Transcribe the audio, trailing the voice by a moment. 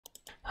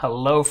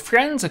Hello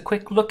friends, a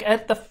quick look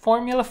at the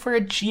formula for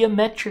a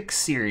geometric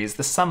series,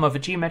 the sum of a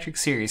geometric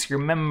series.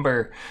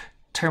 Remember,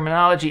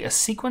 terminology, a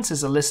sequence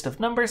is a list of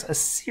numbers, a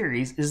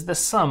series is the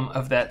sum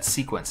of that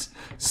sequence.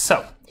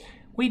 So,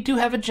 we do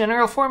have a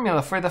general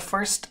formula for the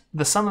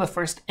sum of the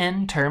first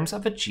n terms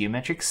of a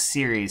geometric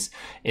series.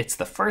 It's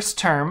the first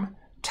term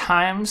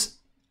times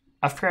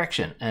a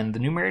fraction, and the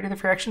numerator of the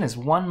fraction is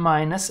 1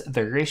 minus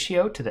the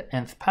ratio to the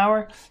nth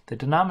power. The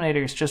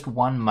denominator is just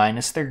 1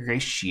 minus the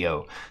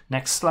ratio.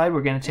 Next slide,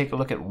 we're going to take a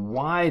look at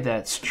why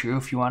that's true.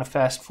 If you want to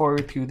fast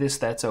forward through this,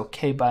 that's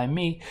okay by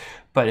me.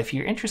 But if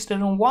you're interested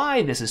in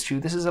why this is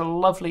true, this is a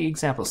lovely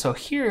example. So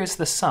here is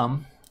the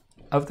sum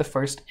of the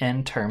first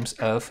n terms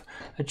of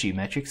a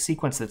geometric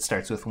sequence that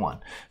starts with 1.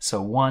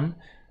 So 1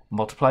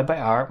 multiplied by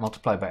r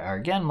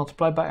again,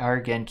 multiplied by r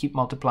again, keep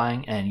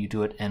multiplying, and you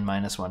do it n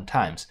minus 1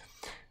 times.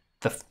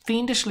 The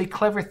fiendishly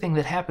clever thing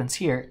that happens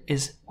here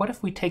is, what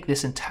if we take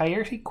this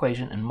entire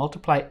equation and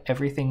multiply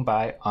everything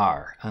by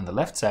r? On the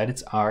left side,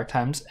 it's r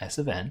times s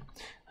of n.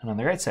 And on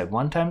the right side,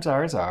 1 times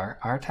r is r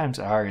times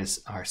r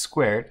is r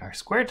squared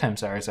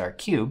times r is r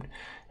cubed.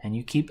 And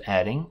you keep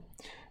adding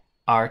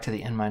r to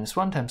the n minus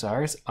 1 times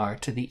r is r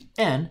to the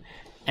n.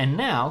 And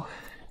now,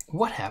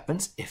 what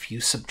happens if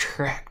you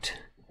subtract?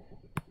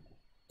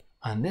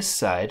 On this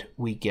side,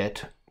 we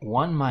get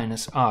 1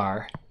 minus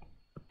r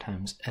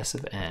times s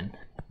of n.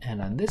 And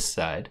on this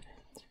side,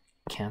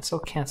 cancel,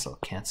 cancel,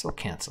 cancel,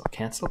 cancel,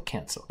 cancel,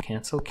 cancel,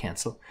 cancel,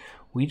 cancel.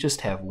 We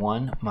just have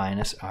 1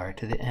 minus r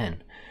to the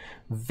n.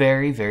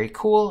 Very, very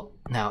cool.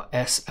 Now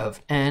s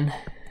of n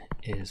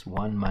is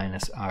 1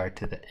 minus r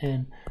to the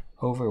n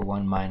over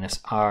 1 minus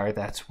r.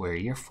 That's where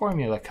your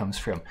formula comes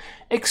from.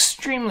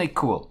 Extremely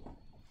cool.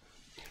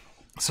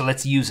 So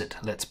let's use it.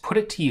 Let's put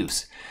it to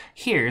use.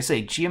 Here's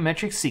a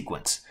geometric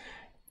sequence.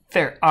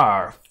 There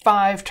are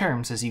 5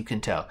 terms, as you can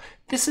tell.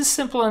 This is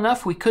simple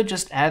enough. We could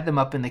just add them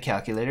up in the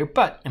calculator,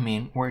 but I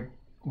mean,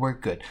 we're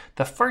good.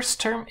 The first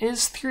term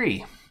is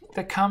 3.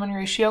 The common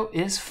ratio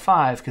is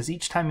 5, because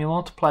each time you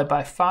multiply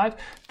by 5,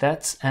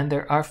 and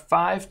there are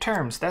 5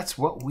 terms. That's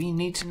what we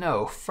need to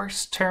know.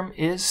 First term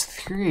is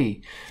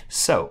 3.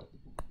 So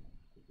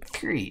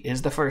 3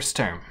 is the first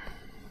term.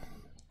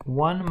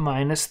 1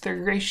 minus the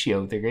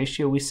ratio. The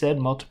ratio, we said,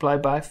 multiply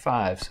by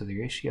 5. So the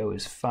ratio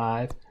is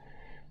 5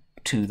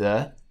 to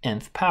the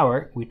nth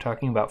power. We're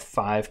talking about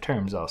 5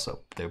 terms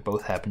also. They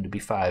both happen to be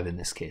 5 in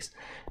this case.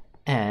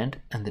 And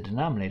the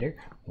denominator,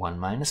 1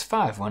 minus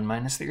 5, 1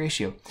 minus the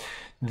ratio.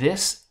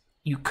 This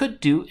you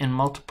could do in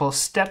multiple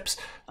steps.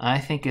 I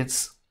think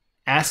it's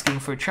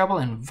asking for trouble,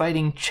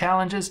 inviting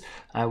challenges.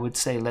 I would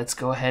say let's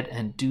go ahead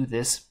and do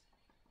this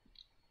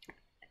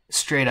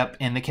straight up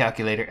in the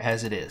calculator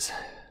as it is.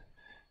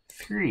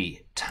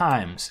 3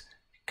 times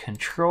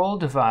control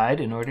divide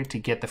in order to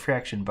get the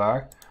fraction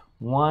bar.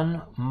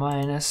 1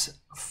 minus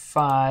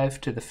 5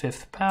 to the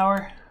 5th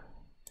power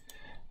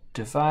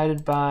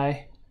divided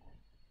by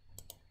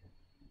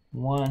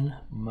 1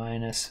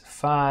 minus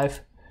 5,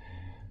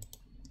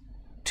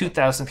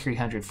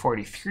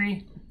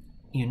 2,343.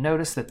 You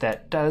notice that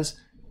that does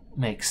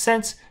make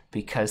sense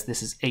because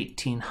this is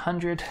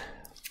 1,800.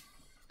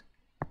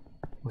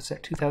 Was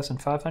that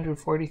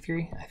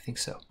 2,543? I think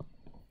so.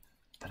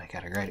 But I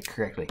gotta write it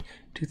correctly.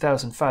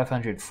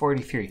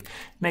 2,543.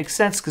 Makes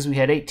sense because we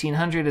had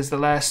 1,800 as the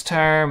last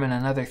term and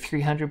another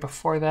 300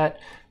 before that.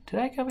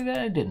 Did I copy that?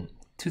 I didn't.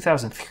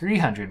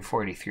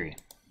 2,343.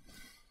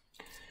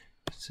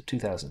 So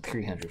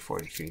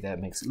 2,343. That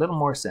makes a little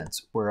more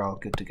sense. We're all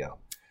good to go.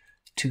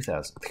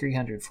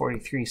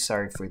 2,343.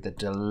 Sorry for the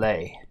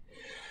delay.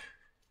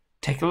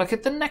 Take a look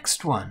at the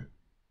next one.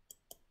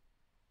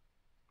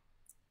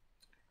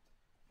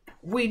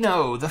 We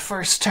know the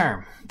first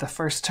term. The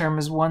first term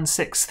is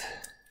 1/6.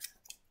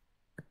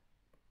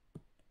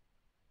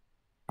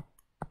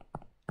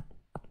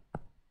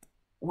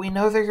 We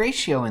know the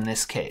ratio in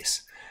this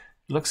case.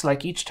 Looks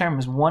like each term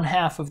is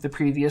 1/2 of the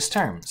previous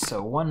term.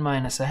 So 1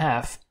 minus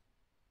 1/2,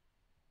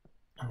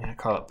 I'm going to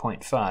call it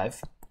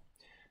 0.5.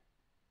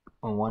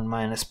 1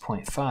 minus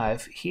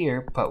 0.5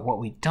 here, but what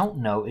we don't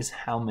know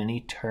is how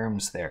many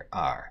terms there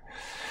are.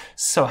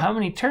 So how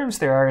many terms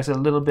there are is a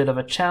little bit of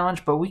a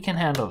challenge, but we can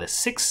handle this.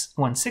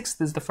 1/6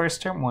 is the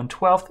first term,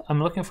 1/12.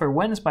 I'm looking for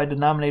when is my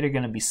denominator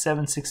going to be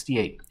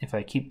 768 if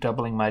I keep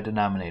doubling my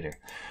denominator.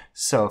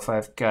 So if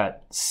I've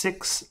got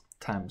 6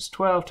 times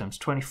 12 times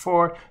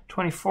 24,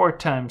 24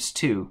 times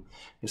 2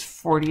 is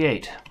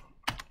 48,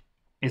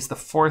 is the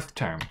 4th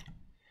term.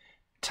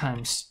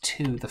 Times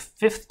 2. The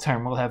 5th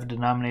term will have a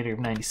denominator of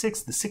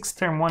 96. The 6th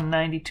term,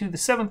 192. The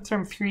 7th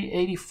term,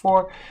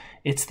 384.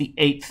 It's the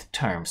 8th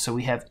term. So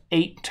we have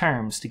 8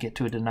 terms to get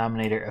to a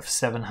denominator of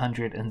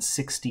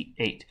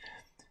 768.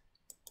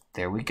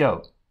 There we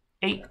go.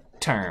 8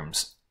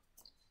 terms.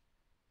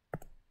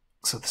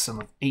 So the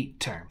sum of 8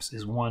 terms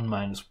is 1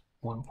 minus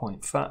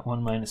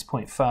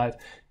 0.5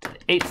 to the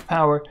 8th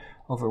power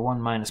over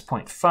 1 minus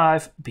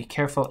 0.5. Be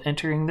careful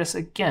entering this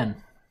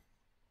again.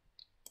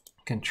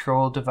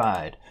 Control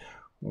divide.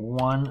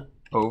 1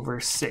 over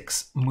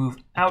 6. Move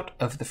out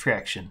of the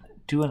fraction.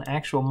 do an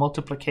actual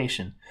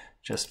multiplication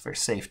just for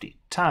safety.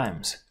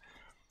 Times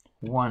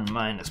 1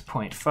 minus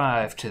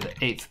 0.5 to the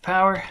 8th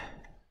power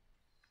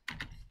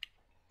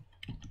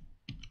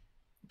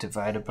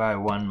divided by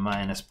 1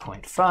 minus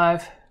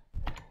 0.5,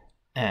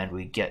 and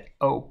we get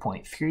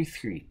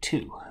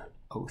 0.332,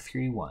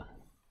 0.31.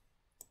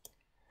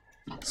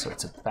 So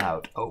it's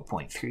about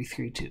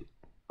 0.332.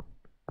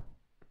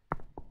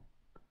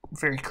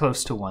 Very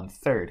close to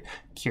 1/3.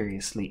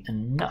 Curiously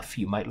enough,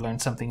 you might learn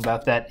something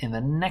about that in the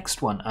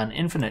next one on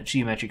infinite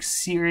geometric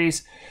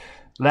series.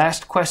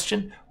 Last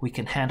question, we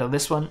can handle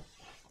this one.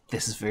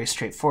 This is very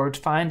straightforward.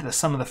 Find the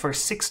sum of the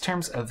first 6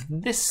 terms of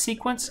this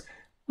sequence.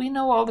 We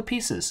know all the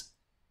pieces.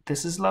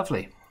 This is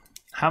lovely.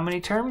 How many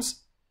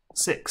terms?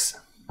 6.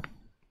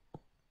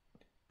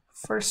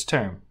 First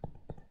term,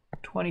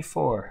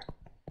 24.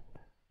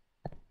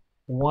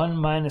 1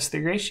 minus the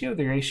ratio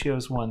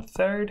is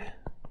 1/3.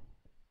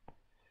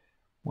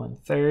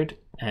 1/3,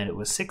 and it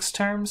was 6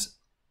 terms,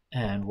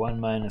 and 1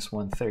 minus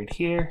 1/3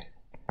 here.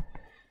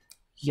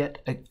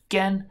 Yet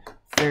again,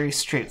 very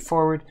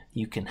straightforward.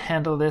 You can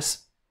handle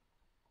this.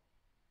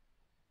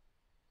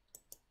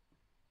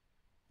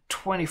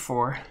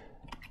 24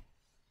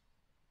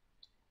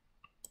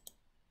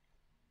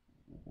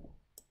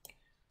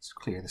 let's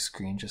clear the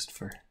screen just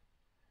for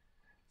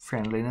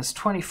friendliness.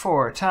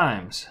 24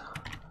 times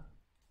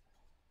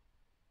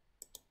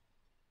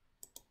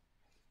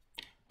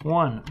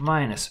 1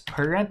 minus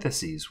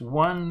parentheses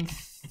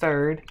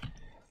 1/3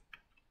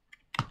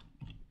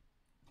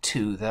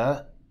 to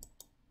the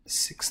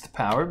 6th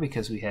power,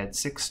 because we had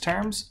 6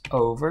 terms,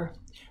 over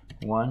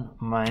 1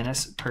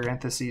 minus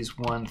parentheses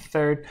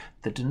 1/3.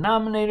 The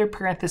denominator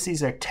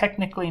parentheses are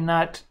technically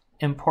not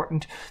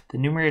important. The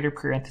numerator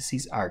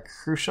parentheses are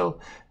crucial.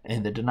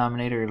 In the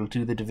denominator, it'll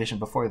do the division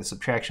before the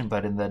subtraction,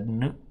 but in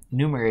the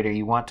numerator,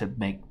 you want to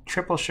make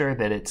triple sure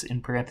that it's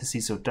in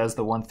parentheses, so it does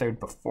the 1/3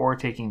 before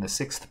taking the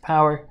 6th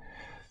power.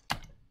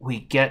 We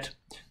get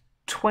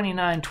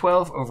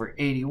 2912 over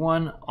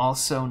 81,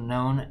 also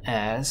known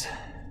as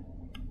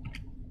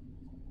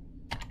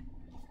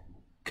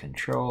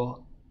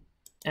Control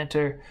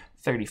Enter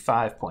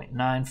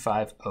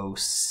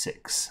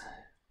 35.9506.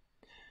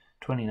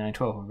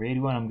 2912 over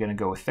 81, I'm going to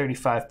go with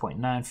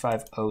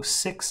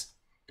 35.9506.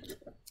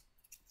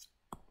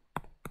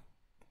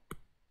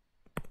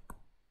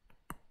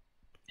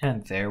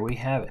 And there we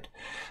have it,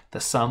 the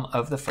sum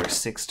of the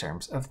first 6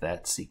 terms of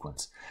that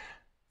sequence.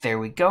 There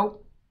we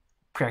go.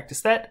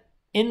 Practice that.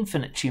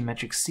 Infinite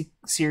geometric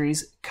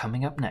series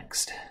coming up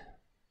next.